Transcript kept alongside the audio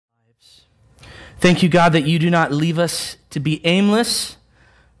Thank you, God, that you do not leave us to be aimless,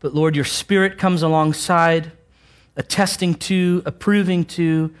 but Lord, your Spirit comes alongside, attesting to, approving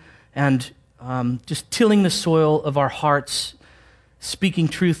to, and just tilling the soil of our hearts, speaking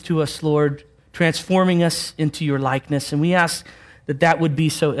truth to us, Lord, transforming us into your likeness. And we ask that that would be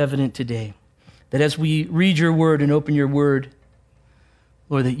so evident today, that as we read your word and open your word,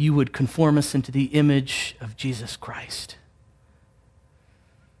 Lord, that you would conform us into the image of Jesus Christ.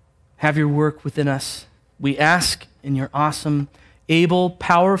 Have your work within us. We ask in your awesome, able,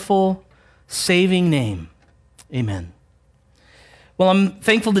 powerful, saving name. Amen. Well, I'm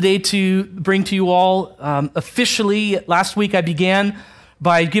thankful today to bring to you all officially. Last week I began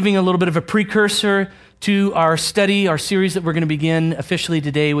by giving a little bit of a precursor to our study, our series that we're going to begin officially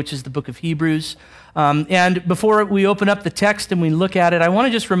today, which is the book of Hebrews. And before we open up the text and we look at it, I want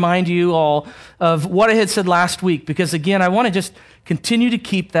to just remind you all of what I had said last week, because again, I want to just continue to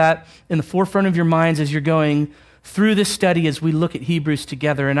keep that in the forefront of your minds as you're going through this study as we look at Hebrews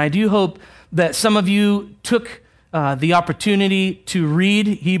together. And I do hope that some of you took the opportunity to read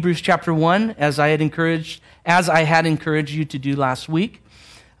Hebrews chapter 1 as I had encouraged you to do last week.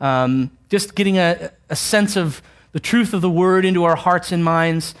 Just getting a sense of the truth of the word into our hearts and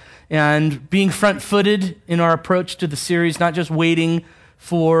minds, and being front-footed in our approach to the series, not just waiting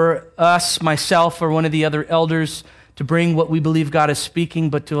for us, myself, or one of the other elders to bring what we believe God is speaking,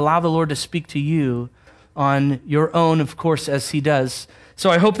 but to allow the Lord to speak to you on your own, of course, as he does. So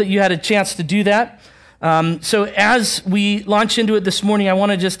I hope that you had a chance to do that. So as we launch into it this morning, I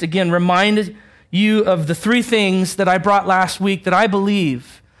want to just, again, remind you of the three things that I brought last week that I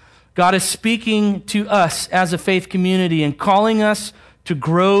believe God is speaking to us as a faith community and calling us to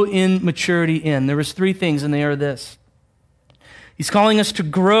grow in maturity in. There was three things, and they are this. He's calling us to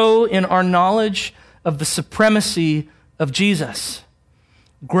grow in our knowledge of the supremacy of Jesus.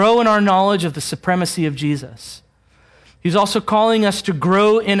 Grow in our knowledge of the supremacy of Jesus. He's also calling us to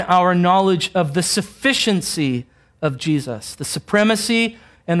grow in our knowledge of the sufficiency of Jesus, the supremacy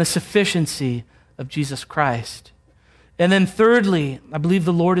and the sufficiency of Jesus Christ. And then thirdly, I believe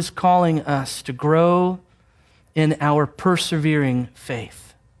the Lord is calling us to grow in our persevering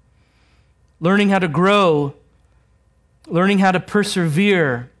faith. Learning how to grow, learning how to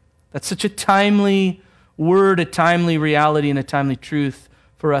persevere, that's such a timely word, a timely reality, and a timely truth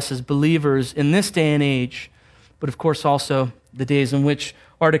for us as believers in this day and age, but of course also the days in which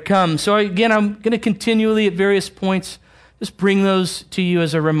are to come. So again, I'm going to continually at various points just bring those to you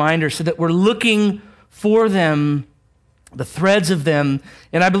as a reminder so that we're looking for them, the threads of them.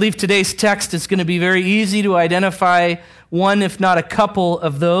 And I believe today's text is going to be very easy to identify one, if not a couple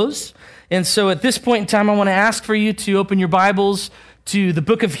of those. And so at this point in time, I want to ask for you to open your Bibles to the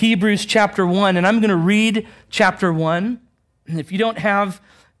book of Hebrews chapter 1. And I'm going to read chapter 1. And if you don't have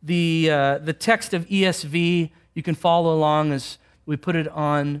the text of ESV, you can follow along as we put it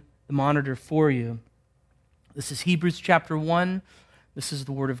on the monitor for you. This is Hebrews chapter 1. This is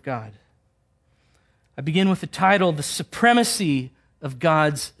the Word of God. I begin with the title, The Supremacy of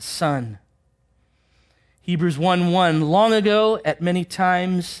God's Son. Hebrews 1:1, long ago, at many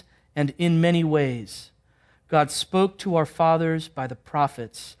times and in many ways, God spoke to our fathers by the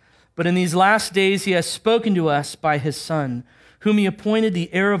prophets, but in these last days he has spoken to us by his Son, whom he appointed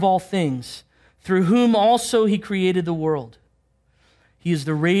the heir of all things, through whom also he created the world. He is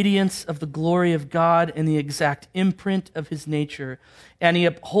the radiance of the glory of God and the exact imprint of his nature, and he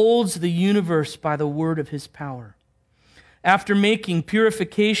upholds the universe by the word of his power. After making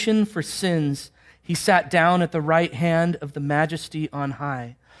purification for sins, he sat down at the right hand of the Majesty on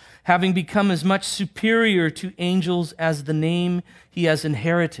high, having become as much superior to angels as the name he has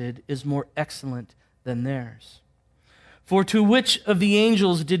inherited is more excellent than theirs. For to which of the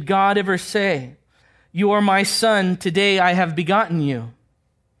angels did God ever say, "You are my son, today I have begotten you"?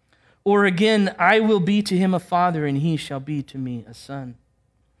 Or again, "I will be to him a father, and he shall be to me a son"?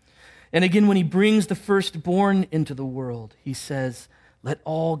 And again, when he brings the firstborn into the world, he says, "Let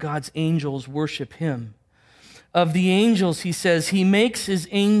all God's angels worship him." Of the angels, he says, "He makes his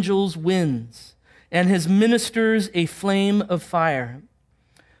angels winds, and his ministers a flame of fire."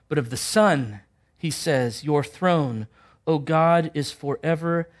 But of the Son, he says, "Your throne, O God, is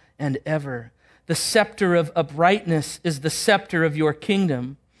forever and ever. The scepter of uprightness is the scepter of your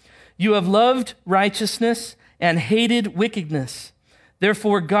kingdom. You have loved righteousness and hated wickedness.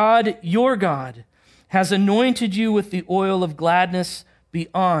 Therefore God, your God, has anointed you with the oil of gladness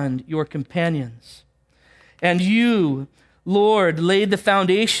beyond your companions. And you, Lord, laid the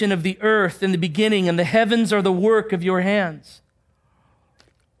foundation of the earth in the beginning, and the heavens are the work of your hands.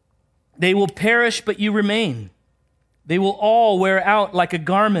 They will perish, but you remain. They will all wear out like a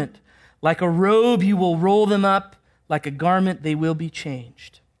garment. Like a robe, you will roll them up. Like a garment, they will be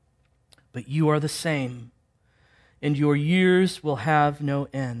changed. But you are the same, and your years will have no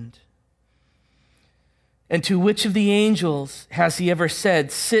end. And to which of the angels has he ever said,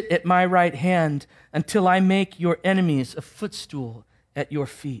 sit at my right hand until I make your enemies a footstool at your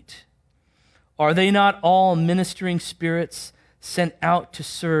feet? Are they not all ministering spirits sent out to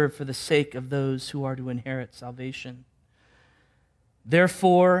serve for the sake of those who are to inherit salvation?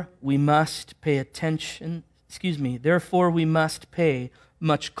 Therefore, we must pay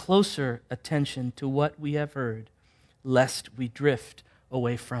much closer attention to what we have heard, lest we drift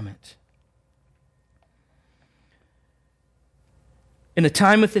away from it. In a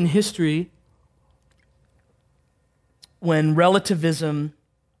time within history when relativism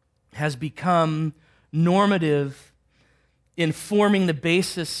has become normative in forming the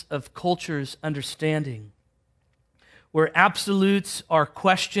basis of culture's understanding, where absolutes are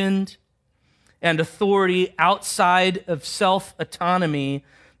questioned and authority outside of self-autonomy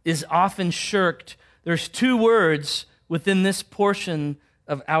is often shirked, there's two words within this portion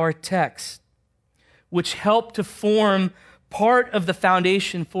of our text which help to form part of the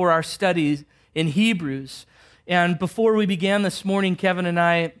foundation for our studies in Hebrews. And before we began this morning, Kevin and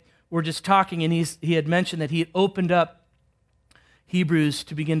I were just talking, and he had mentioned that he had opened up Hebrews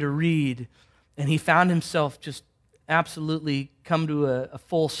to begin to read, and he found himself just absolutely come to a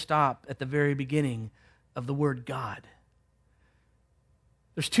full stop at the very beginning of the word God.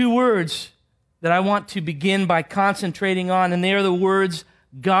 There's two words that I want to begin by concentrating on, and they are the words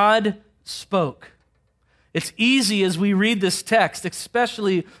God spoke. It's easy as we read this text,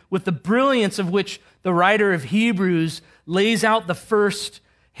 especially with the brilliance of which the writer of Hebrews lays out the first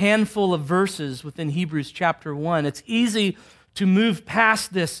handful of verses within Hebrews chapter 1. It's easy to move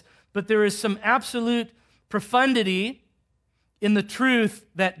past this, but there is some absolute profundity in the truth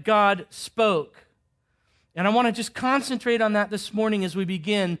that God spoke. And I want to just concentrate on that this morning as we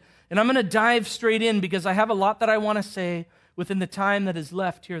begin. And I'm going to dive straight in because I have a lot that I want to say within the time that is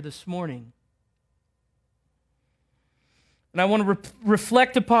left here this morning. And I want to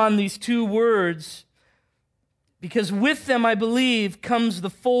reflect upon these two words because with them, I believe, comes the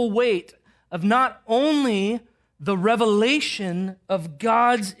full weight of not only the revelation of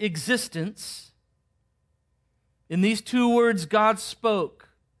God's existence. In these two words, God spoke,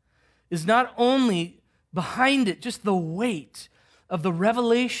 is not only behind it just the weight of the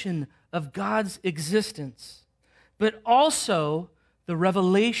revelation of God's existence, but also the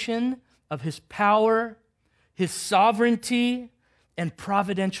revelation of His power, His sovereignty, and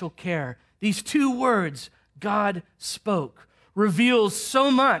providential care. These two words, God spoke, reveals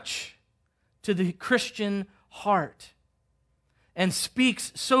so much to the Christian heart and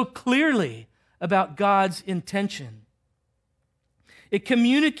speaks so clearly about God's intention. It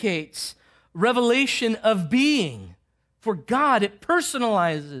communicates revelation of being. For God, it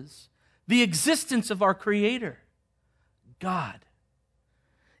personalizes the existence of our Creator, God.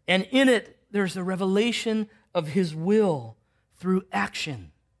 And in it, there's a revelation of His will through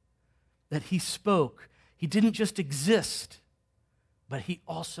action, that He spoke. He didn't just exist, but He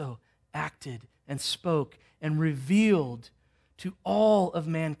also acted and spoke and revealed to all of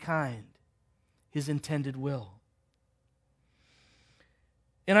mankind His intended will.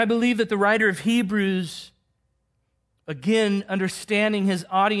 And I believe that the writer of Hebrews, again, understanding his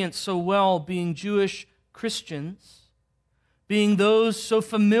audience so well, being Jewish Christians, being those so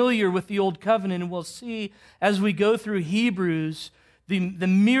familiar with the Old Covenant, and we'll see as we go through Hebrews, the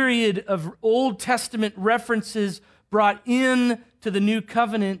myriad of Old Testament references brought in to the New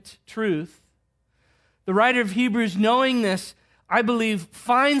Covenant truth. The writer of Hebrews, knowing this, I believe,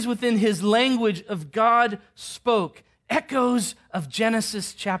 finds within his language of God spoke echoes of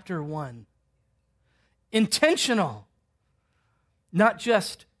Genesis chapter 1. Intentional, not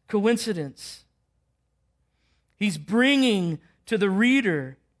just coincidence. He's bringing to the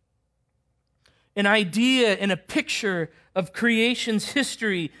reader an idea and a picture of creation's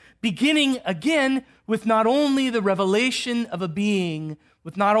history, beginning again with not only the revelation of a being,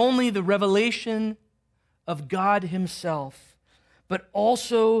 with not only the revelation of God Himself, but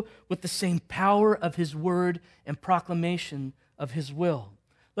also with the same power of His word and proclamation of His will.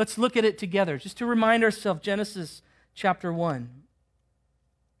 Let's look at it together, just to remind ourselves, Genesis chapter 1.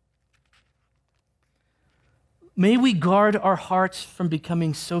 May we guard our hearts from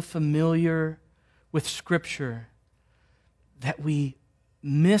becoming so familiar with Scripture that we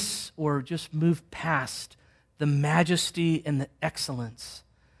miss or just move past the majesty and the excellence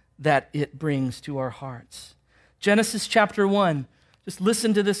that it brings to our hearts. Genesis chapter 1, just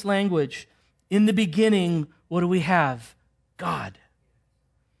listen to this language. In the beginning, what do we have? God.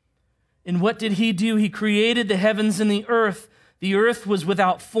 And what did he do? He created the heavens and the earth. The earth was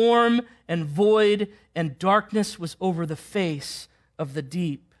without form and void, and darkness was over the face of the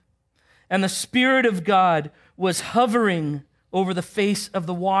deep. And the Spirit of God was hovering over the face of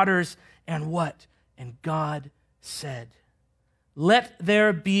the waters. And what? And God said, "Let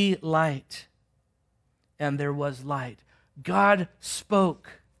there be light." And there was light. God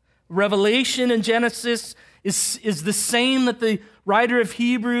spoke. Revelation in Genesis is the same that the writer of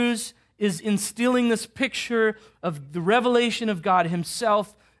Hebrews is instilling this picture of the revelation of God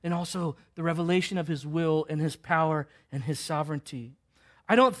himself and also the revelation of his will and his power and his sovereignty.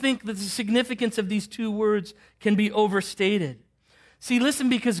 I don't think that the significance of these two words can be overstated. See, listen,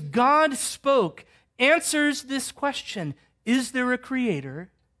 because God spoke answers this question: is there a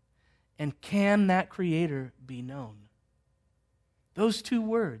creator, and can that creator be known? Those two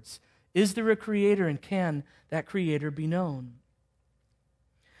words, is there a creator, and can that creator be known?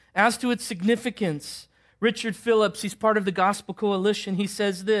 As to its significance, Richard Phillips, he's part of the Gospel Coalition, he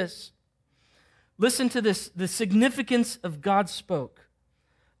says this. Listen to this, the significance of God spoke.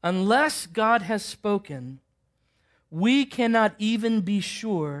 Unless God has spoken, we cannot even be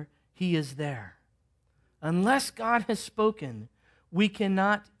sure he is there. Unless God has spoken, we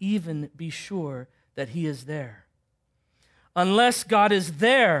cannot even be sure that he is there. Unless God is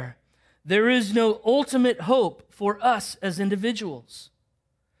there, there is no ultimate hope for us as individuals,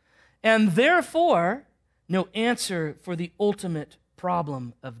 and therefore no answer for the ultimate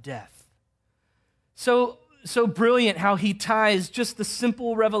problem of death. So brilliant how he ties just the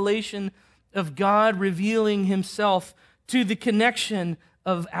simple revelation of God revealing himself to the connection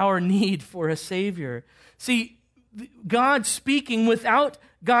of our need for a Savior. See, God speaking, without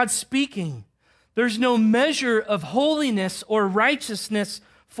God speaking, there's no measure of holiness or righteousness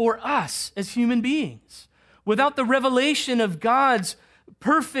for us as human beings. Without the revelation of God's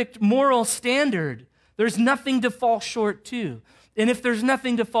perfect moral standard, there's nothing to fall short to. And if there's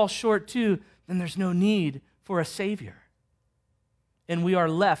nothing to fall short to, then there's no need for a Savior. And we are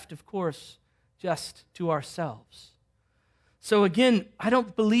left, of course, just to ourselves. So again, I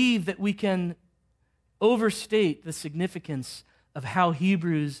don't believe that we can overstate the significance of how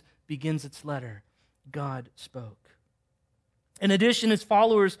Hebrews begins its letter. God spoke. In addition, as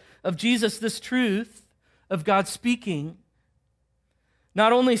followers of Jesus, this truth of God speaking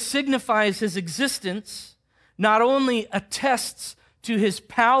not only signifies his existence, not only attests to his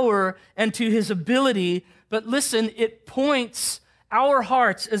power and to his ability, but listen, it points our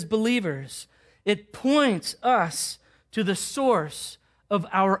hearts as believers. It points us to the source of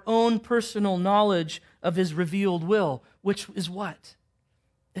our own personal knowledge of his revealed will, which is what?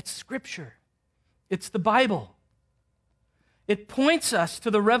 It's Scripture. It's the Bible. It points us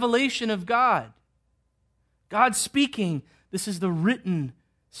to the revelation of God. God speaking, this is the written,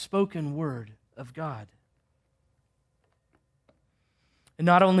 spoken word of God. And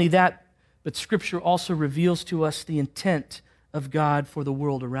not only that, but Scripture also reveals to us the intent of God for the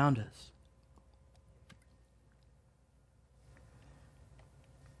world around us.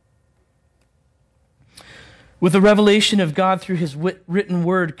 With the revelation of God through his written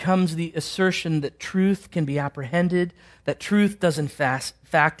word comes the assertion that truth can be apprehended, that truth does in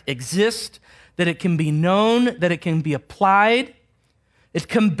fact exist, that it can be known, that it can be applied. It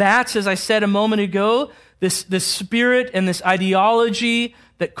combats, as I said a moment ago, this spirit and this ideology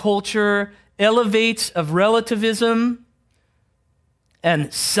that culture elevates of relativism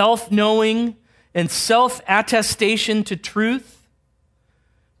and self-knowing and self-attestation to truth.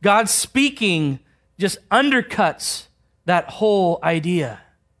 God speaking just undercuts that whole idea.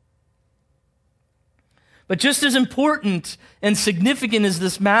 But just as important and significant as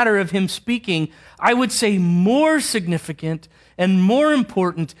this matter of him speaking, I would say more significant and more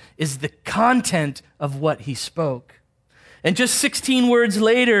important is the content of what he spoke. And just 16 words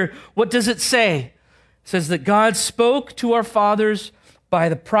later, what does it say? It says that God spoke to our fathers by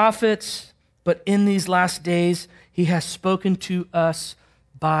the prophets, but in these last days he has spoken to us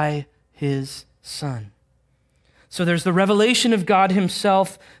by his Son. So there's the revelation of God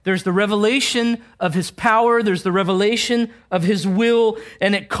himself, there's the revelation of his power, there's the revelation of his will,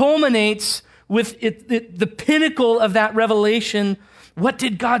 and it culminates with the pinnacle of that revelation. What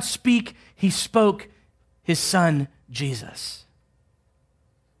did God speak? He spoke his Son, Jesus.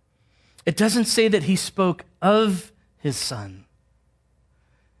 It doesn't say that he spoke of his Son.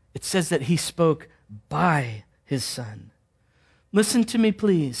 It says that he spoke by his Son. Listen to me,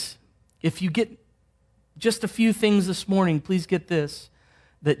 please. If you get just a few things this morning, please get this,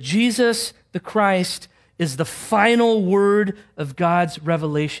 that Jesus the Christ is the final word of God's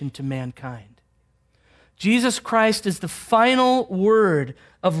revelation to mankind. Jesus Christ is the final word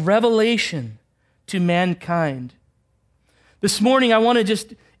of revelation to mankind. This morning, I want to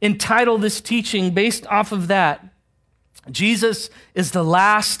just entitle this teaching based off of that. Jesus is the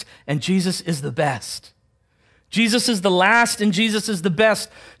last and Jesus is the best. Jesus is the last and Jesus is the best.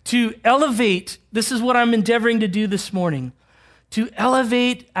 To elevate, this is what I'm endeavoring to do this morning, to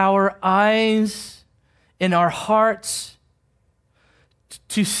elevate our eyes and our hearts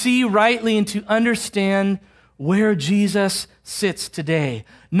to see rightly and to understand where Jesus sits today.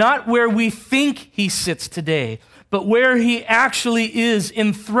 Not where we think he sits today, but where he actually is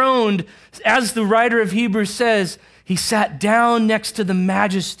enthroned. As the writer of Hebrews says, he sat down next to the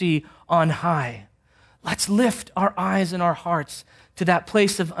majesty on high. Let's lift our eyes and our hearts to that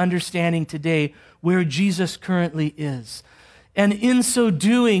place of understanding today where Jesus currently is. And in so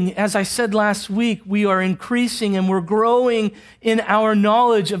doing, as I said last week, we are increasing and we're growing in our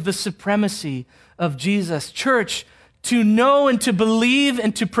knowledge of the supremacy of Jesus. Church, to know and to believe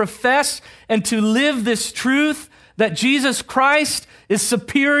and to profess and to live this truth that Jesus Christ is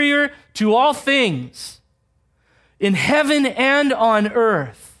superior to all things in heaven and on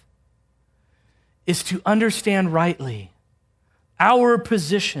earth is to understand rightly our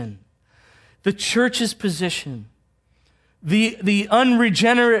position, the church's position, the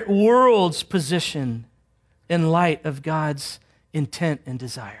unregenerate world's position in light of God's intent and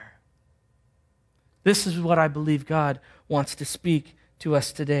desire. This is what I believe God wants to speak to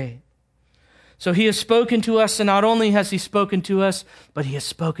us today. So he has spoken to us, and not only has he spoken to us, but he has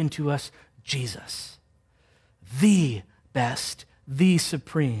spoken to us Jesus, the best, the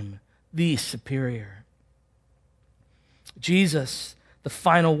supreme, the superior. Jesus, the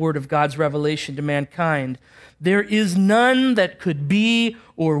final word of God's revelation to mankind. There is none that could be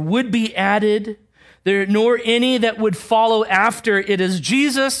or would be added, nor any that would follow after. It is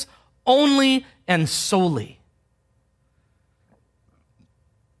Jesus only and solely.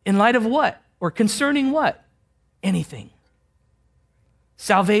 In light of what? Or concerning what? Anything.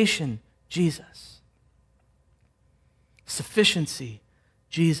 Salvation, Jesus. Sufficiency,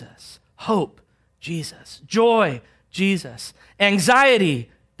 Jesus. Hope, Jesus. Joy, Jesus. Anxiety,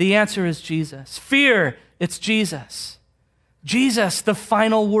 the answer is Jesus. Fear, it's Jesus. Jesus, the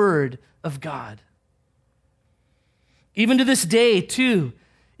final word of God. Even to this day, too,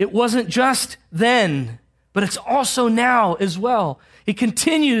 it wasn't just then, but it's also now as well. He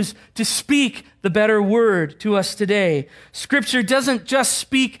continues to speak the better word to us today. Scripture doesn't just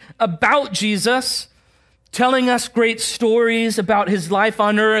speak about Jesus, telling us great stories about his life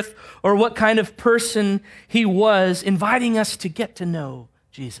on earth or what kind of person he was, inviting us to get to know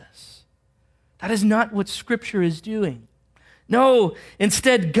Jesus. That is not what Scripture is doing. No,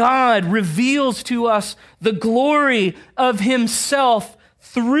 instead, God reveals to us the glory of himself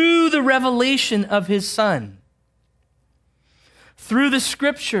through the revelation of his Son. Through the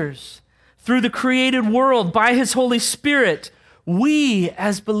Scriptures, through the created world, by his Holy Spirit, we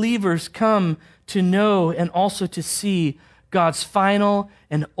as believers come to know and also to see God's final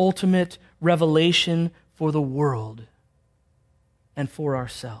and ultimate revelation for the world and for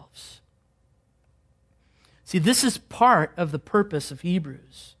ourselves. See, this is part of the purpose of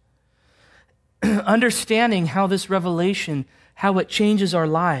Hebrews. Understanding how this revelation, how it changes our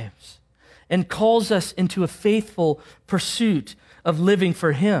lives and calls us into a faithful pursuit of living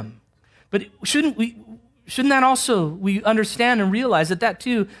for him. But shouldn't that also, we understand and realize that that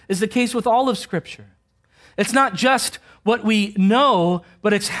too is the case with all of Scripture. It's not just what we know,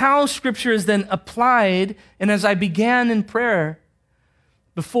 but it's how Scripture is then applied. And as I began in prayer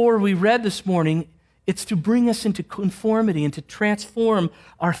before we read this morning, it's to bring us into conformity and to transform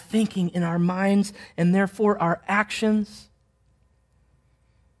our thinking in our minds and therefore our actions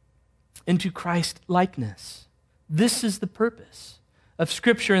into Christ likeness. This is the purpose of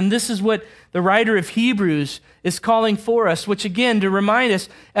Scripture, and this is what the writer of Hebrews is calling for us, which again, to remind us,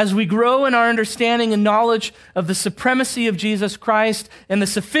 as we grow in our understanding and knowledge of the supremacy of Jesus Christ and the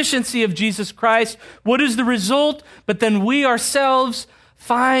sufficiency of Jesus Christ, what is the result? But then we ourselves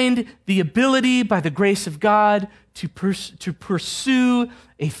find the ability, by the grace of God, to pursue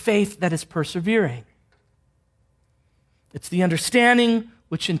a faith that is persevering. It's the understanding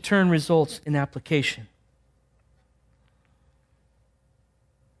which in turn results in application.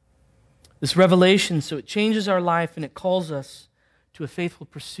 This revelation, so it changes our life and it calls us to a faithful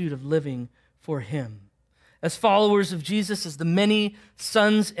pursuit of living for him. As followers of Jesus, as the many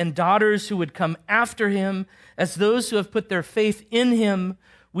sons and daughters who would come after him, as those who have put their faith in him,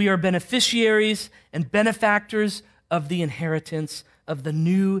 we are beneficiaries and benefactors of the inheritance of the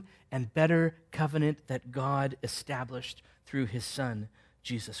new and better covenant that God established through his Son,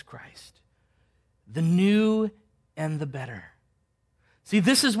 Jesus Christ. the new and the better. See,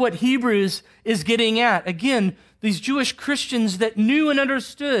 this is what Hebrews is getting at. Again, these Jewish Christians that knew and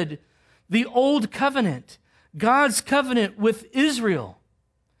understood the old covenant, God's covenant with Israel.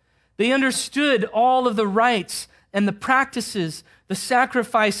 They understood all of the rites and the practices, the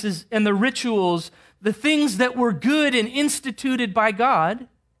sacrifices and the rituals, the things that were good and instituted by God,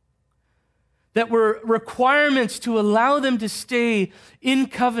 that were requirements to allow them to stay in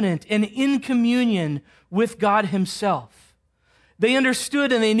covenant and in communion with God himself. They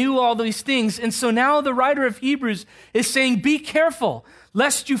understood and they knew all these things. And so now the writer of Hebrews is saying, be careful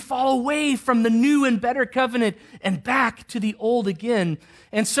lest you fall away from the new and better covenant and back to the old again.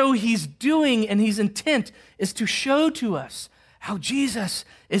 And so he's doing, and his intent is to show to us how Jesus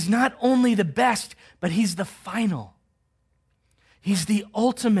is not only the best, but he's the final. He's the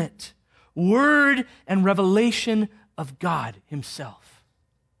ultimate word and revelation of God himself.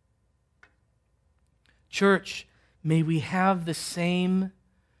 Church, may we have the same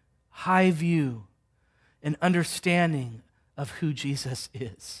high view and understanding of who Jesus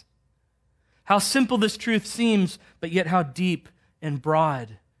is. How simple this truth seems, but yet how deep and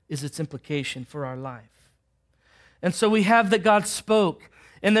broad is its implication for our life. And so we have that God spoke,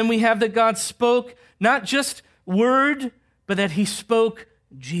 and then we have that God spoke not just word, but that he spoke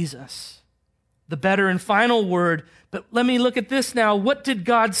Jesus, the better and final word. But let me look at this now. What did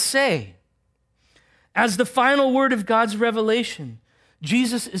God say? As the final word of God's revelation,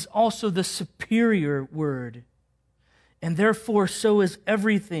 Jesus is also the superior word. And therefore, so is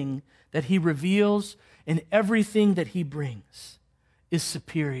everything that he reveals and everything that he brings is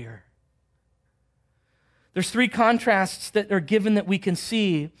superior. There's three contrasts that are given that we can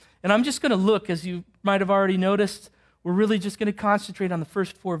see. And I'm just going to look, as you might have already noticed, we're really just going to concentrate on the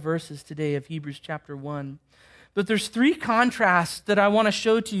first 4 verses today of Hebrews chapter 1. But there's 3 contrasts that I want to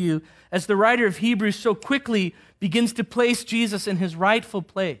show to you as the writer of Hebrews so quickly begins to place Jesus in his rightful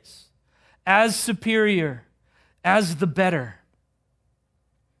place as superior, as the better.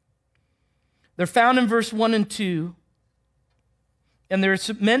 They're found in verse 1 and 2, and they're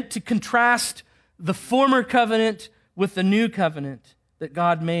meant to contrast the former covenant with the new covenant that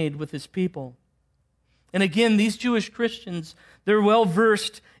God made with his people. And again, these Jewish Christians, they're well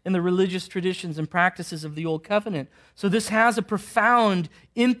versed in the religious traditions and practices of the Old Covenant. So this has a profound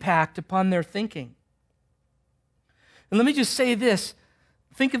impact upon their thinking. And let me just say this.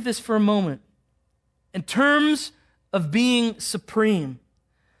 Think of this for a moment. In terms of being supreme,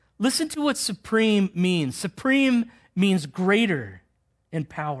 listen to what supreme means. Supreme means greater in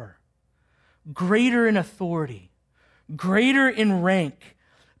power, greater in authority, greater in rank,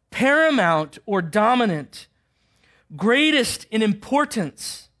 paramount or dominant, greatest in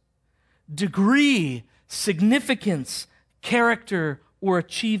importance, degree, significance, character, or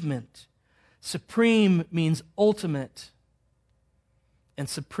achievement. Supreme means ultimate, and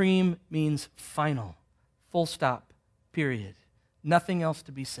supreme means final. Full stop, period. Nothing else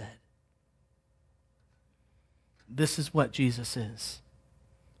to be said. This is what Jesus is.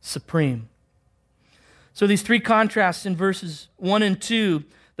 Supreme. So these 3 contrasts in verses 1 and 2.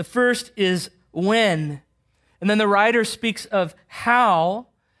 The first is when, and then the writer speaks of how,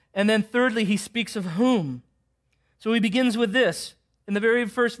 and then thirdly he speaks of whom. So he begins with this in the very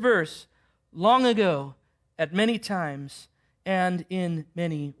first verse. Long ago, at many times, and in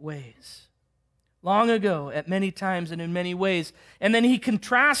many ways. Long ago, at many times, and in many ways. And then he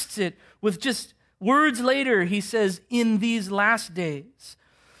contrasts it with just words later. He says, in these last days.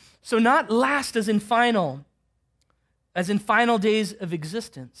 So not last as in final days of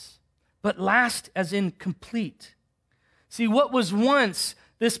existence, but last as in complete. See, what was once,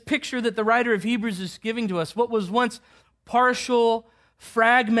 this picture that the writer of Hebrews is giving to us, what was once partial,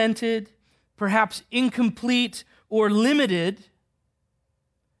 fragmented, perhaps incomplete or limited,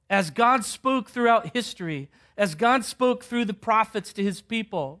 as God spoke throughout history, as God spoke through the prophets to his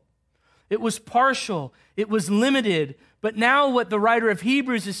people. It was partial, it was limited, but now what the writer of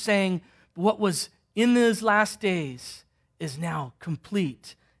Hebrews is saying, what was in those last days is now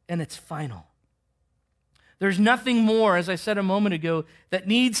complete and it's final. There's nothing more, as I said a moment ago, that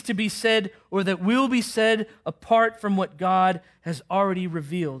needs to be said or that will be said apart from what God has already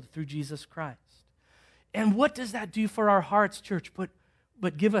revealed through Jesus Christ. And what does that do for our hearts, church,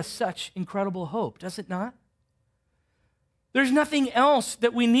 but give us such incredible hope, does it not? There's nothing else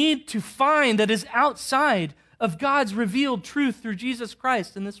that we need to find that is outside of God's revealed truth through Jesus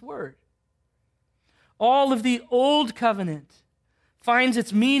Christ in this word. All of the old covenant finds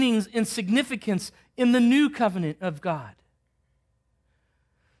its meanings and significance in the new covenant of God.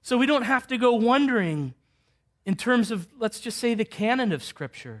 So we don't have to go wondering in terms of, let's just say, the canon of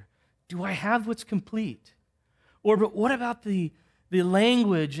Scripture. do I have what's complete? Or but what about the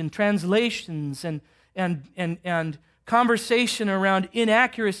language and translations and conversation around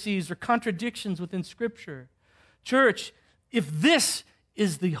inaccuracies or contradictions within Scripture? Church, if this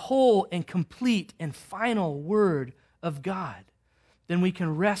is the whole and complete and final Word of God, then we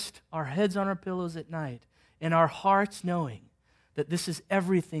can rest our heads on our pillows at night and our hearts knowing that this is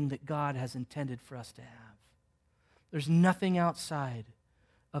everything that God has intended for us to have. There's nothing outside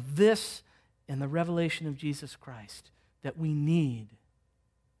of this and the revelation of Jesus Christ that we need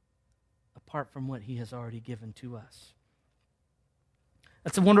apart from what He has already given to us.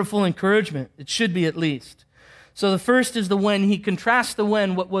 That's a wonderful encouragement. It should be, at least. So the first is the when. He contrasts the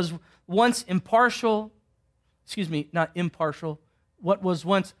when, what was once impartial, what was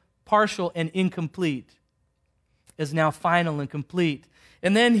once partial and incomplete is now final and complete.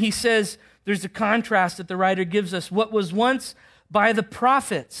 And then he says there's a contrast that the writer gives us. What was once by the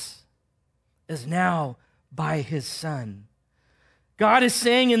prophets is now by His Son. God is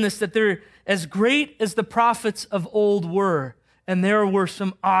saying in this that they're as great as the prophets of old were, and there were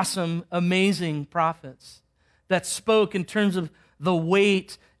some awesome, amazing prophets that spoke in terms of the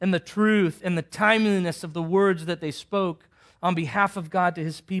weight and the truth and the timeliness of the words that they spoke on behalf of God to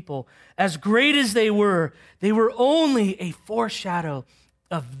His people. As great as they were only a foreshadow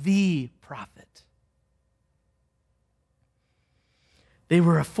of the prophet. They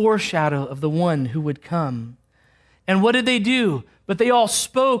were a foreshadow of the one who would come. And what did they do? But they all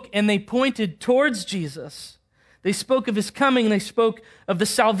spoke and they pointed towards Jesus. They spoke of His coming. They spoke of the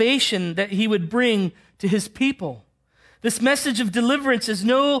salvation that He would bring to His people. This message of deliverance is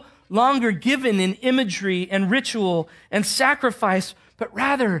no longer given in imagery and ritual and sacrifice, but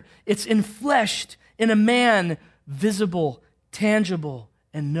rather it's enfleshed in a man, visible, tangible,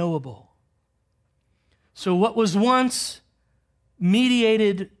 and knowable. So what was once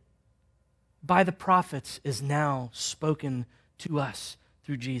mediated by the prophets is now spoken to us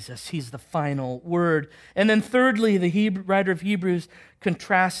through Jesus. He's the final word. And then thirdly, the writer of Hebrews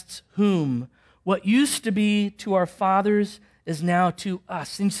contrasts whom? What used to be to our fathers is now to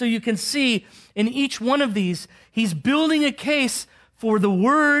us. And so you can see in each one of these, he's building a case for the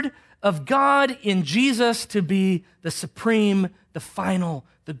Word of God in Jesus to be the supreme, the final,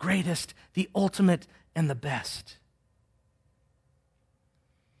 the greatest, the ultimate, and the best.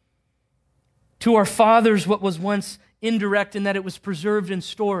 To our fathers, what was once indirect in that it was preserved in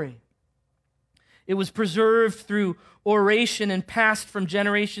story. It was preserved through oration and passed from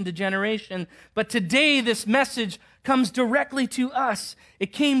generation to generation. But today, this message comes directly to us.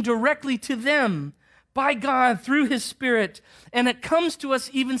 It came directly to them by God through His Spirit, and it comes to us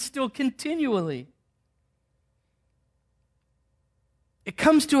even still continually. It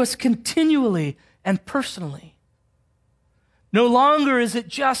comes to us continually and personally. No longer is it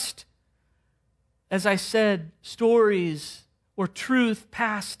just, as I said, stories or truth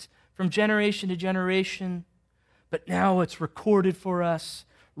passed from generation to generation, but now it's recorded for us,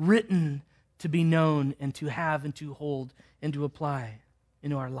 written to be known and to have and to hold and to apply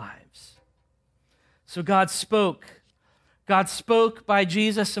into our lives. So God spoke. God spoke by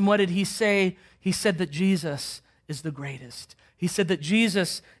Jesus, and what did He say? He said that Jesus is the greatest. He said that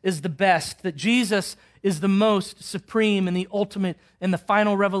Jesus is the best, that Jesus is the most supreme and the ultimate and the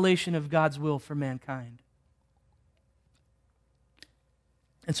final revelation of God's will for mankind.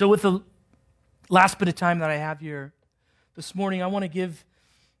 And so with the last bit of time that I have here this morning, I want to give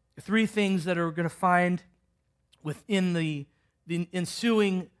three things that are going to find within the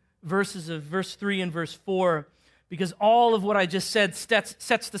ensuing verses of verse 3 and verse 4, because all of what I just said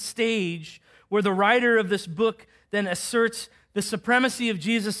sets the stage where the writer of this book then asserts the supremacy of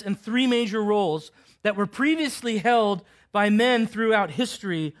Jesus in three major roles that were previously held by men throughout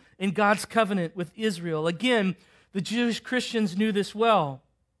history in God's covenant with Israel. Again, the Jewish Christians knew this well.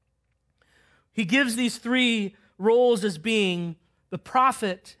 He gives these three roles as being the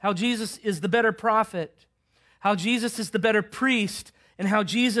prophet, how Jesus is the better prophet, how Jesus is the better priest, and how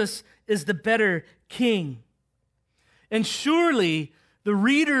Jesus is the better king. And surely the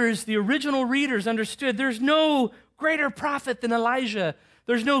readers, the original readers, understood there's no greater prophet than Elijah.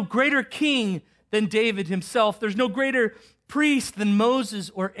 There's no greater king than David himself. There's no greater priest than Moses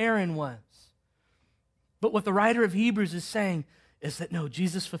or Aaron was. But what the writer of Hebrews is saying is that no,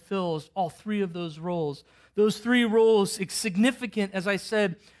 Jesus fulfills all three of those roles. Those three roles, significant, as I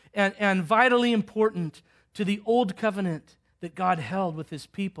said, and vitally important to the old covenant that God held with His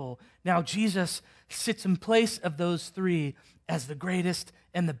people. Now Jesus sits in place of those three as the greatest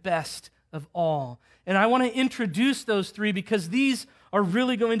and the best of all. And I want to introduce those three because these are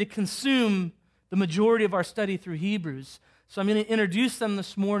really going to consume the majority of our study through Hebrews. So I'm going to introduce them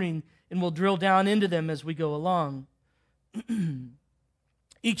this morning and we'll drill down into them as we go along.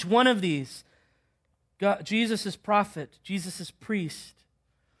 Each one of these, Jesus is prophet, Jesus is priest,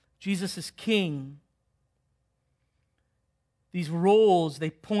 Jesus is king. These roles, they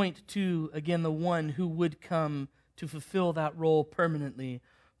point to, again, the one who would come to fulfill that role permanently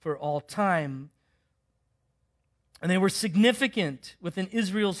for all time. And they were significant within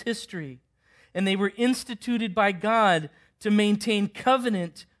Israel's history, and they were instituted by God to maintain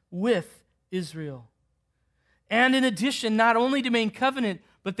covenant with Israel. And in addition, not only to maintain covenant,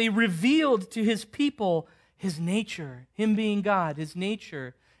 but they revealed to his people his nature, him being God, his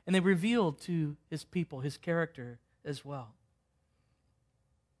nature, and they revealed to his people his character as well.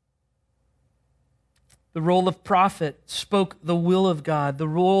 The role of prophet spoke the will of God. The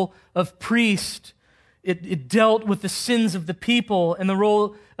role of priest, it dealt with the sins of the people. And the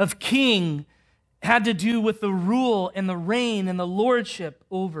role of king had to do with the rule and the reign and the lordship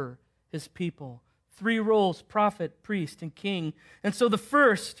over his people. 3 roles: prophet, priest, and king. And so the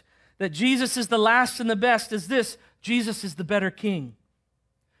first, that Jesus is the last and the best, is this: Jesus is the better king.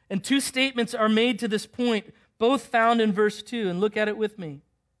 And 2 statements are made to this point, both found in verse 2. And look at it with me.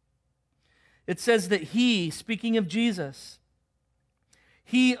 It says that he, speaking of Jesus,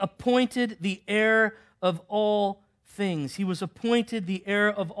 he appointed the heir of all things. He was appointed the heir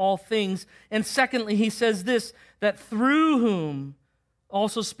of all things. And secondly, he says this, that through whom,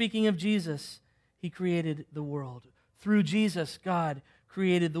 also speaking of Jesus, he created the world. Through Jesus, God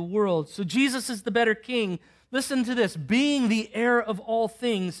created the world. So Jesus is the better king. Listen to this. Being the heir of all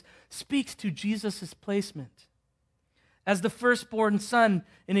things speaks to Jesus' placement as the firstborn son.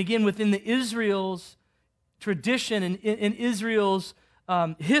 And again, within the Israel's tradition and in Israel's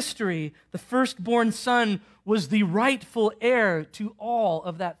history, the firstborn son was the rightful heir to all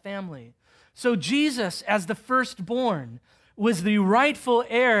of that family. So Jesus, as the firstborn, was the rightful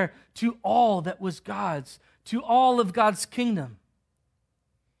heir to all that was God's, to all of God's kingdom.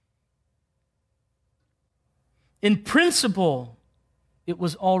 In principle, it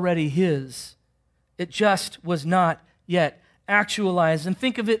was already his. It just was not yet actualized. And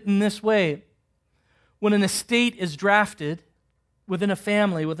think of it in this way. When an estate is drafted within a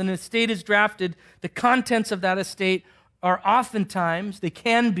family, when an estate is drafted, the contents of that estate are oftentimes, they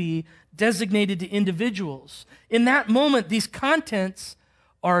can be, designated to individuals. In that moment, these contents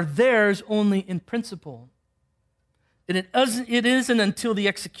are theirs only in principle. And it isn't until the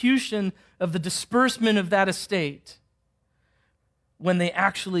execution of the disbursement of that estate when they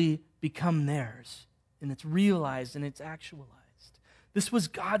actually become theirs, and it's realized and it's actualized. This was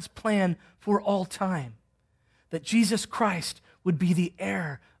God's plan for all time, that Jesus Christ would be the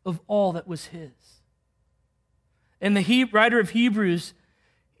heir of all that was his. And the writer of Hebrews,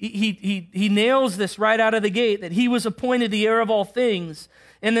 he nails this right out of the gate, that he was appointed the heir of all things.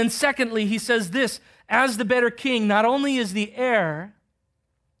 And then secondly, he says this: as the better king, not only is the heir,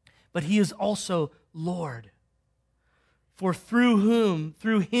 but he is also Lord. For through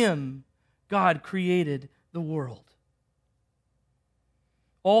him, God created the world.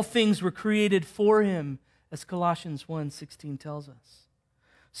 All things were created for him, as Colossians 1:16 tells us.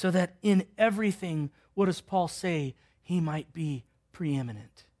 So that in everything, what does Paul say? He might be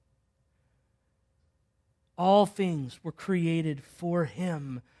preeminent. All things were created for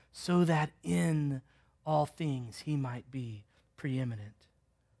him, so that in all things he might be preeminent.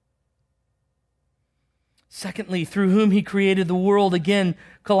 Secondly, through whom he created the world. Again,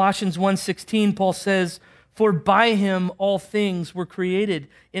 Colossians 1:16, Paul says, for by him all things were created,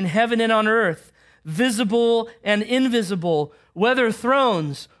 in heaven and on earth, visible and invisible, whether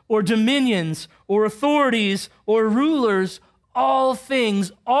thrones or dominions or authorities or rulers, all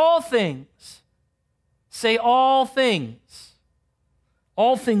things, say all things.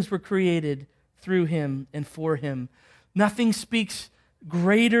 All things were created through him and for him. Nothing speaks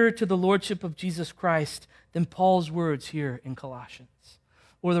greater to the lordship of Jesus Christ than Paul's words here in Colossians,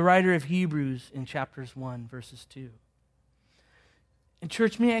 or the writer of Hebrews in chapters 1, verses 2. And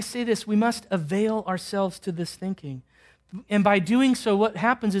church, may I say this, we must avail ourselves to this thinking. And by doing so, what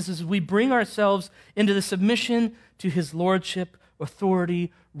happens is we bring ourselves into the submission to his lordship,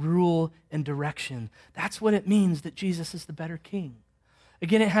 authority, rule, and direction. That's what it means that Jesus is the better king.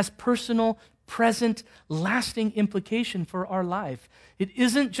 Again, it has personal, present, lasting implication for our life. It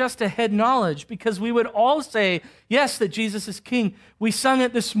isn't just a head knowledge, because we would all say, yes, that Jesus is king. We sung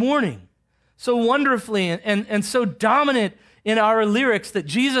it this morning so wonderfully and so dominant in our lyrics that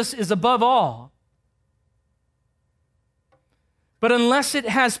Jesus is above all. But unless it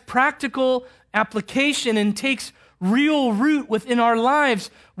has practical application and takes real root within our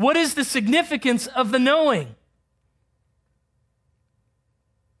lives, what is the significance of the knowing?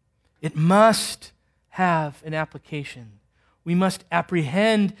 It must have an application. We must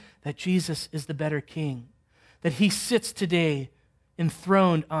apprehend that Jesus is the better king, that he sits today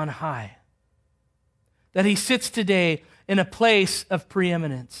enthroned on high, that he sits today in a place of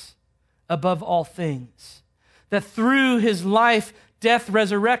preeminence above all things, that through his life, death,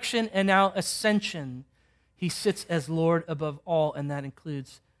 resurrection, and now ascension, he sits as Lord above all, and that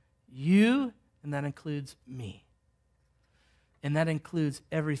includes you, and that includes me. And that includes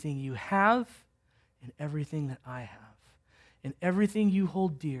everything you have and everything that I have, and everything you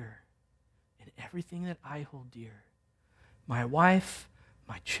hold dear and everything that I hold dear. My wife,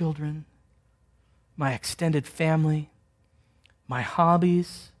 my children, my extended family, my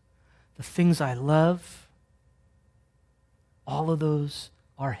hobbies, the things I love, all of those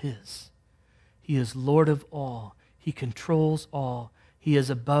are his. He is Lord of all. He controls all. He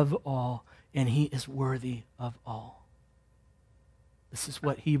is above all, and he is worthy of all. This is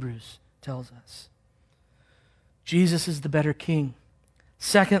what Hebrews tells us. Jesus is the better king.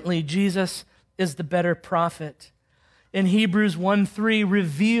 Secondly, Jesus is the better prophet. In Hebrews 1:3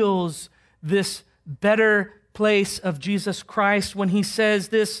 reveals this better place of Jesus Christ when he says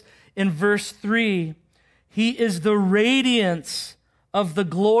this in verse 3, he is the radiance of the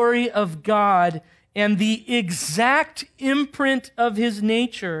glory of God and the exact imprint of his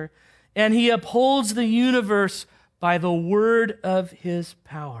nature, and he upholds the universe by the word of his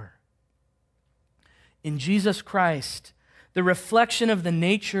power. In Jesus Christ, the reflection of the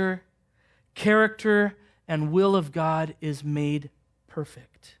nature, character, and will of God is made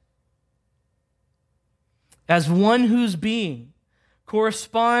perfect. As one whose being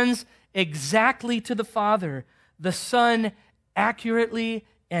corresponds exactly to the Father, the Son accurately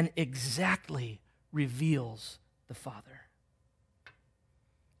and exactly reveals the Father.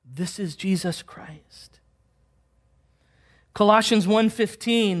 This is Jesus Christ. Colossians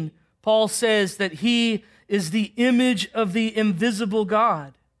 1:15, Paul says that he is the image of the invisible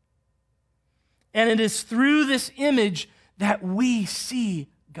God. And it is through this image that we see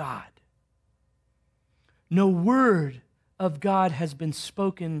God. No word of God has been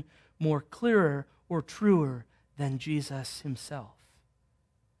spoken more clearer or truer than Jesus himself.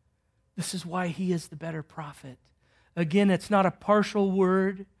 This is why he is the better prophet. Again, it's not a partial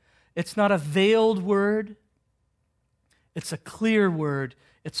word. It's not a veiled word. It's a clear word.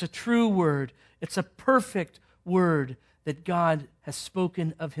 It's a true word. It's a perfect word that God has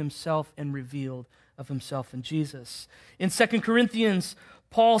spoken of himself and revealed of himself in Jesus. In 2 Corinthians,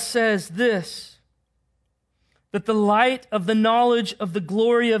 Paul says this, that the light of the knowledge of the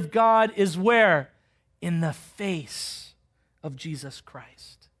glory of God is where? In the face of Jesus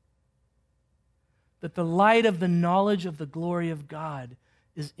Christ. That the light of the knowledge of the glory of God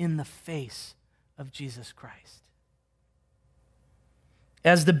is in the face of Jesus Christ.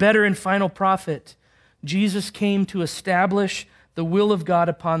 As the better and final prophet, Jesus came to establish the will of God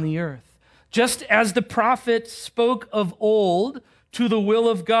upon the earth. Just as the prophet spoke of old to the will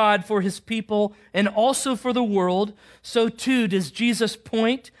of God for his people and also for the world, so too does Jesus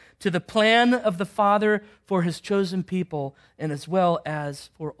point to the plan of the Father for his chosen people and as well as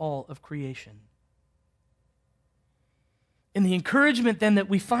for all of creation. And the encouragement then that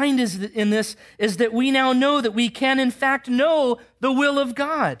we find in this is that we now know that we can in fact know the will of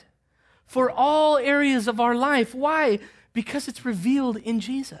God for all areas of our life. Why? Because it's revealed in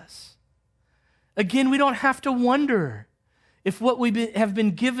Jesus. Again, we don't have to wonder if what we have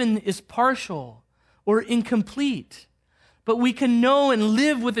been given is partial or incomplete, but we can know and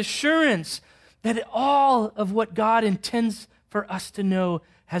live with assurance that all of what God intends for us to know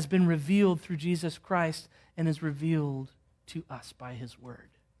has been revealed through Jesus Christ and is revealed to us by his word.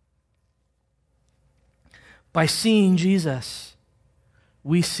 By seeing Jesus,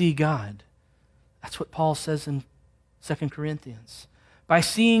 we see God. That's what Paul says in 2 Corinthians. By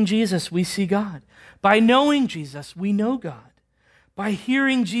seeing Jesus, we see God. By knowing Jesus, we know God. By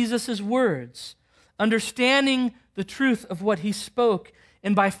hearing Jesus' words, understanding the truth of what he spoke,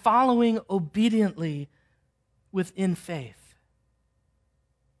 and by following obediently within faith,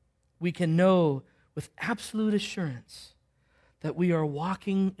 we can know with absolute assurance that we are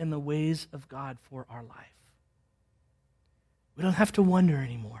walking in the ways of God for our life. We don't have to wonder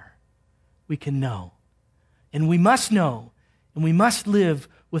anymore. We can know. And we must know, and we must live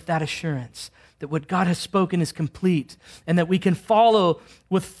with that assurance that what God has spoken is complete, and that we can follow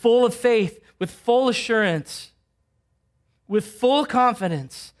with full of faith, with full assurance, with full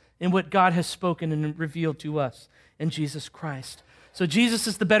confidence in what God has spoken and revealed to us in Jesus Christ. So Jesus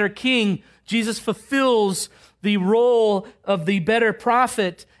is the better king. Jesus fulfills the role of the better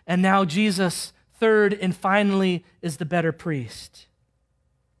prophet. And now Jesus, third and finally, is the better priest.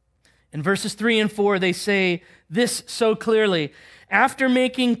 In verses 3 and 4, they say this so clearly. After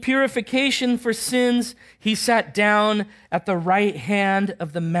making purification for sins, he sat down at the right hand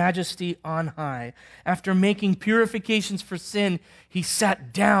of the Majesty on high. After making purifications for sin, he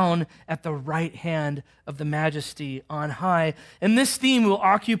sat down at the right hand of the Majesty on high. And this theme will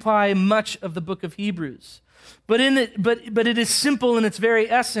occupy much of the book of Hebrews. But it is simple in its very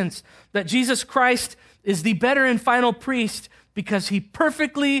essence that Jesus Christ is the better and final priest because he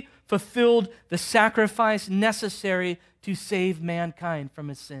perfectly fulfilled the sacrifice necessary to save mankind from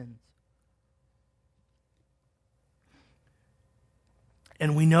his sins.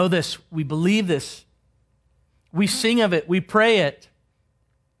 And we know this, we believe this, we sing of it, we pray it,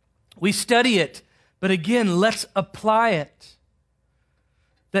 we study it, but again, let's apply it.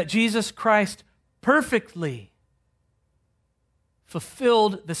 That Jesus Christ perfectly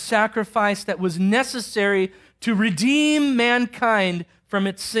fulfilled the sacrifice that was necessary to redeem mankind from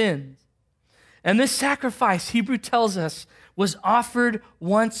its sins. And this sacrifice, Hebrew tells us, was offered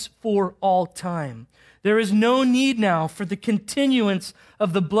once for all time. There is no need now for the continuance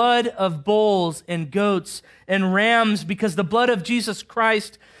of the blood of bulls and goats and rams because the blood of Jesus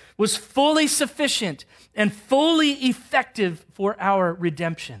Christ was fully sufficient and fully effective for our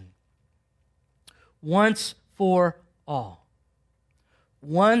redemption. Once for all.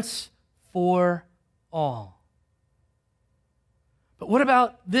 Once for all. But what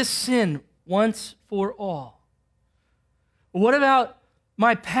about this sin once for all? What about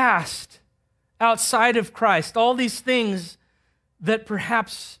my past outside of Christ? All these things that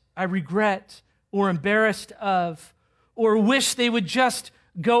perhaps I regret or embarrassed of or wish they would just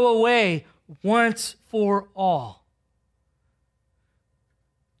go away once for all.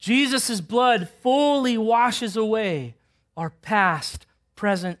 Jesus' blood fully washes away our past,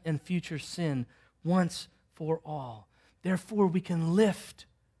 present, and future sin once for all. Therefore, we can lift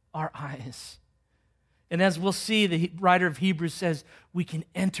our eyes. And as we'll see, the writer of Hebrews says, we can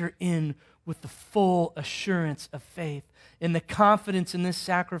enter in with the full assurance of faith, in the confidence in this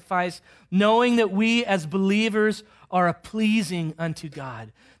sacrifice, knowing that we as believers are a pleasing unto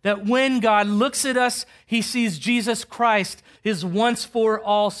God. That when God looks at us, he sees Jesus Christ, his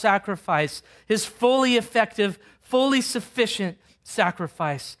once-for-all sacrifice, his fully effective, fully sufficient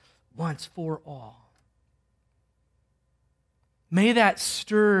sacrifice, once for all. May that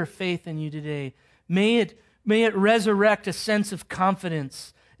stir faith in you today. May it resurrect a sense of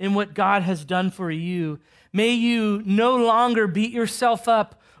confidence in what God has done for you. May you no longer beat yourself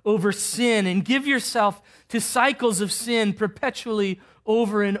up over sin and give yourself to cycles of sin perpetually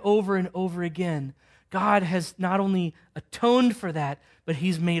over and over and over again. God has not only atoned for that, but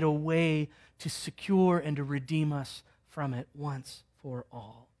he's made a way to secure and to redeem us from it once for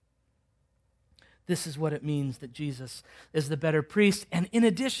all. This is what it means that Jesus is the better priest. And in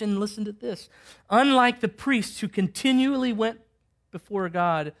addition, listen to this. Unlike the priests who continually went before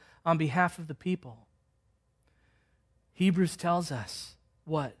God on behalf of the people, Hebrews tells us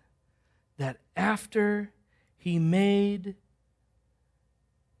what? That after he made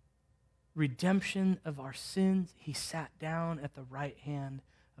redemption of our sins, he sat down at the right hand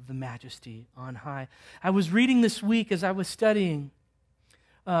of the Majesty on high. I was reading this week as I was studying.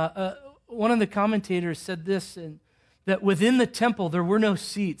 One of the commentators said this, that within the temple there were no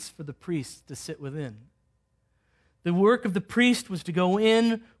seats for the priests to sit within. The work of the priest was to go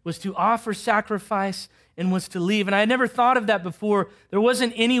in, was to offer sacrifice, and was to leave. And I had never thought of that before. There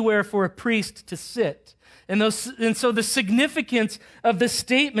wasn't anywhere for a priest to sit. And so the significance of the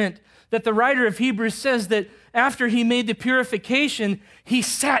statement that the writer of Hebrews says that after he made the purification, he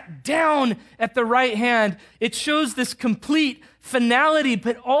sat down at the right hand. It shows this complete finality,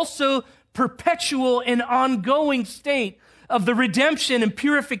 but also perpetual and ongoing state of the redemption and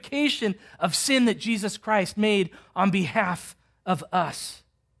purification of sin that Jesus Christ made on behalf of us.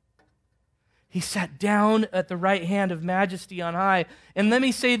 He sat down at the right hand of Majesty on high. And let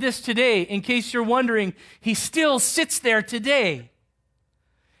me say this today, in case you're wondering, he still sits there today.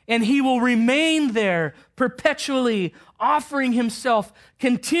 And he will remain there perpetually, offering himself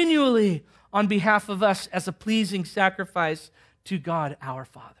continually on behalf of us as a pleasing sacrifice to God our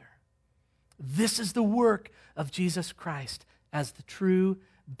Father. This is the work of Jesus Christ as the true,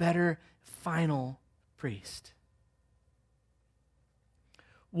 better, final priest.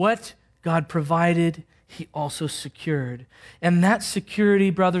 What God provided, he also secured. And that security,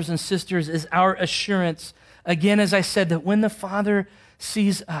 brothers and sisters, is our assurance, again, as I said, that when the Father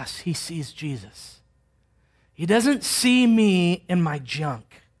sees us, he sees Jesus. He doesn't see me in my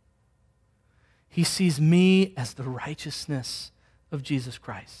junk. He sees me as the righteousness of Jesus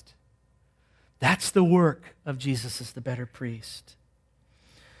Christ. That's the work of Jesus as the better priest.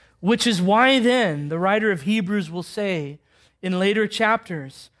 Which is why then the writer of Hebrews will say in later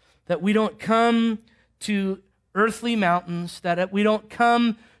chapters that we don't come to earthly mountains, that we don't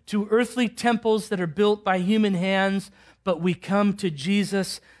come to earthly temples that are built by human hands, but we come to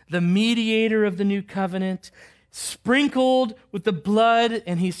Jesus, the mediator of the new covenant, sprinkled with the blood,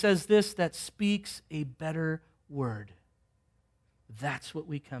 and he says this, that speaks a better word. That's what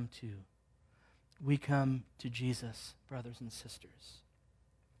we come to. We come to Jesus, brothers and sisters.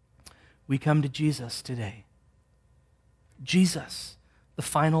 We come to Jesus today. Jesus, the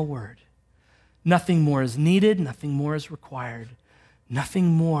final word. Nothing more is needed, nothing more is required. Nothing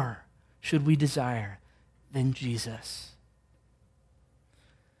more should we desire than Jesus.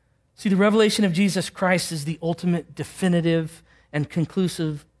 See, the revelation of Jesus Christ is the ultimate, definitive, and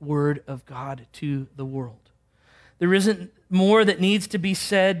conclusive word of God to the world. There isn't more that needs to be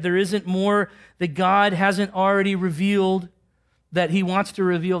said. There isn't more that God hasn't already revealed, that he wants to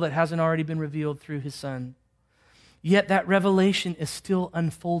reveal that hasn't already been revealed through his Son. Yet that revelation is still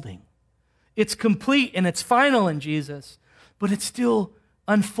unfolding. It's complete and it's final in Jesus, but it's still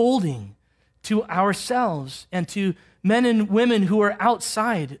unfolding to ourselves and to men and women who are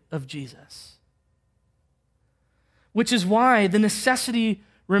outside of Jesus. Which is why the necessity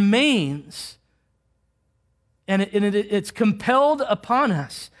remains, and it's compelled upon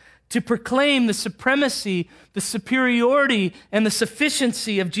us to proclaim the supremacy, the superiority, and the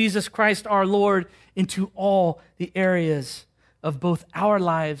sufficiency of Jesus Christ our Lord into all the areas of both our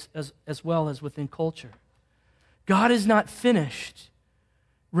lives as well as within culture. God is not finished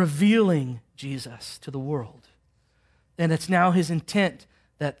revealing Jesus to the world. And it's now his intent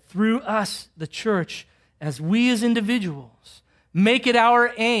that through us, the church, as we as individuals, make it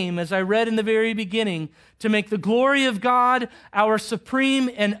our aim, as I read in the very beginning, to make the glory of God our supreme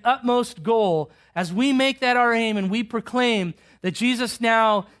and utmost goal. As we make that our aim and we proclaim that Jesus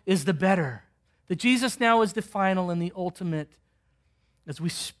now is the better, that Jesus now is the final and the ultimate, as we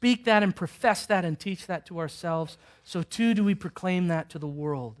speak that and profess that and teach that to ourselves, so too do we proclaim that to the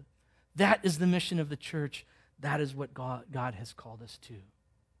world. That is the mission of the church. That is what God has called us to.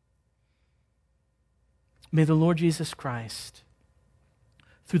 May the Lord Jesus Christ,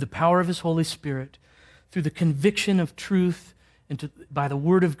 through the power of his Holy Spirit, through the conviction of truth, and by the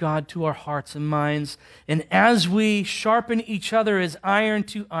word of God to our hearts and minds, and as we sharpen each other as iron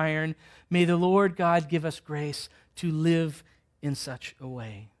to iron, may the Lord God give us grace to live in such a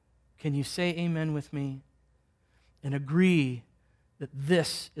way. Can you say amen with me and agree that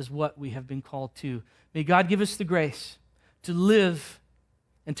this is what we have been called to? May God give us the grace to live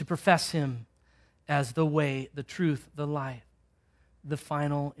and to profess him as the way, the truth, the life, the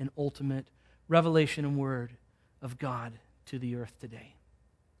final and ultimate revelation and word of God to the earth today.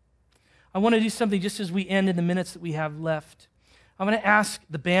 I want to do something just as we end in the minutes that we have left. I'm going to ask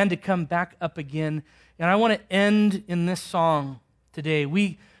the band to come back up again, and I want to end in this song today.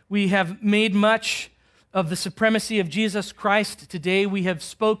 We have made much of the supremacy of Jesus Christ today. We have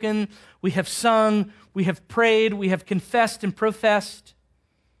spoken, we have sung, we have prayed, we have confessed and professed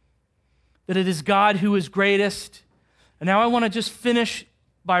that it is God who is greatest. And now I want to just finish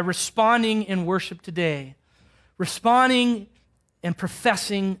by responding in worship today, responding and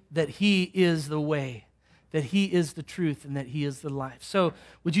professing that he is the way, that he is the truth, and that he is the life. So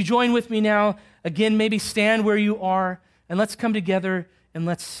would you join with me now? Again, maybe stand where you are, and let's come together and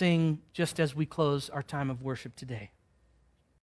let's sing just as we close our time of worship today.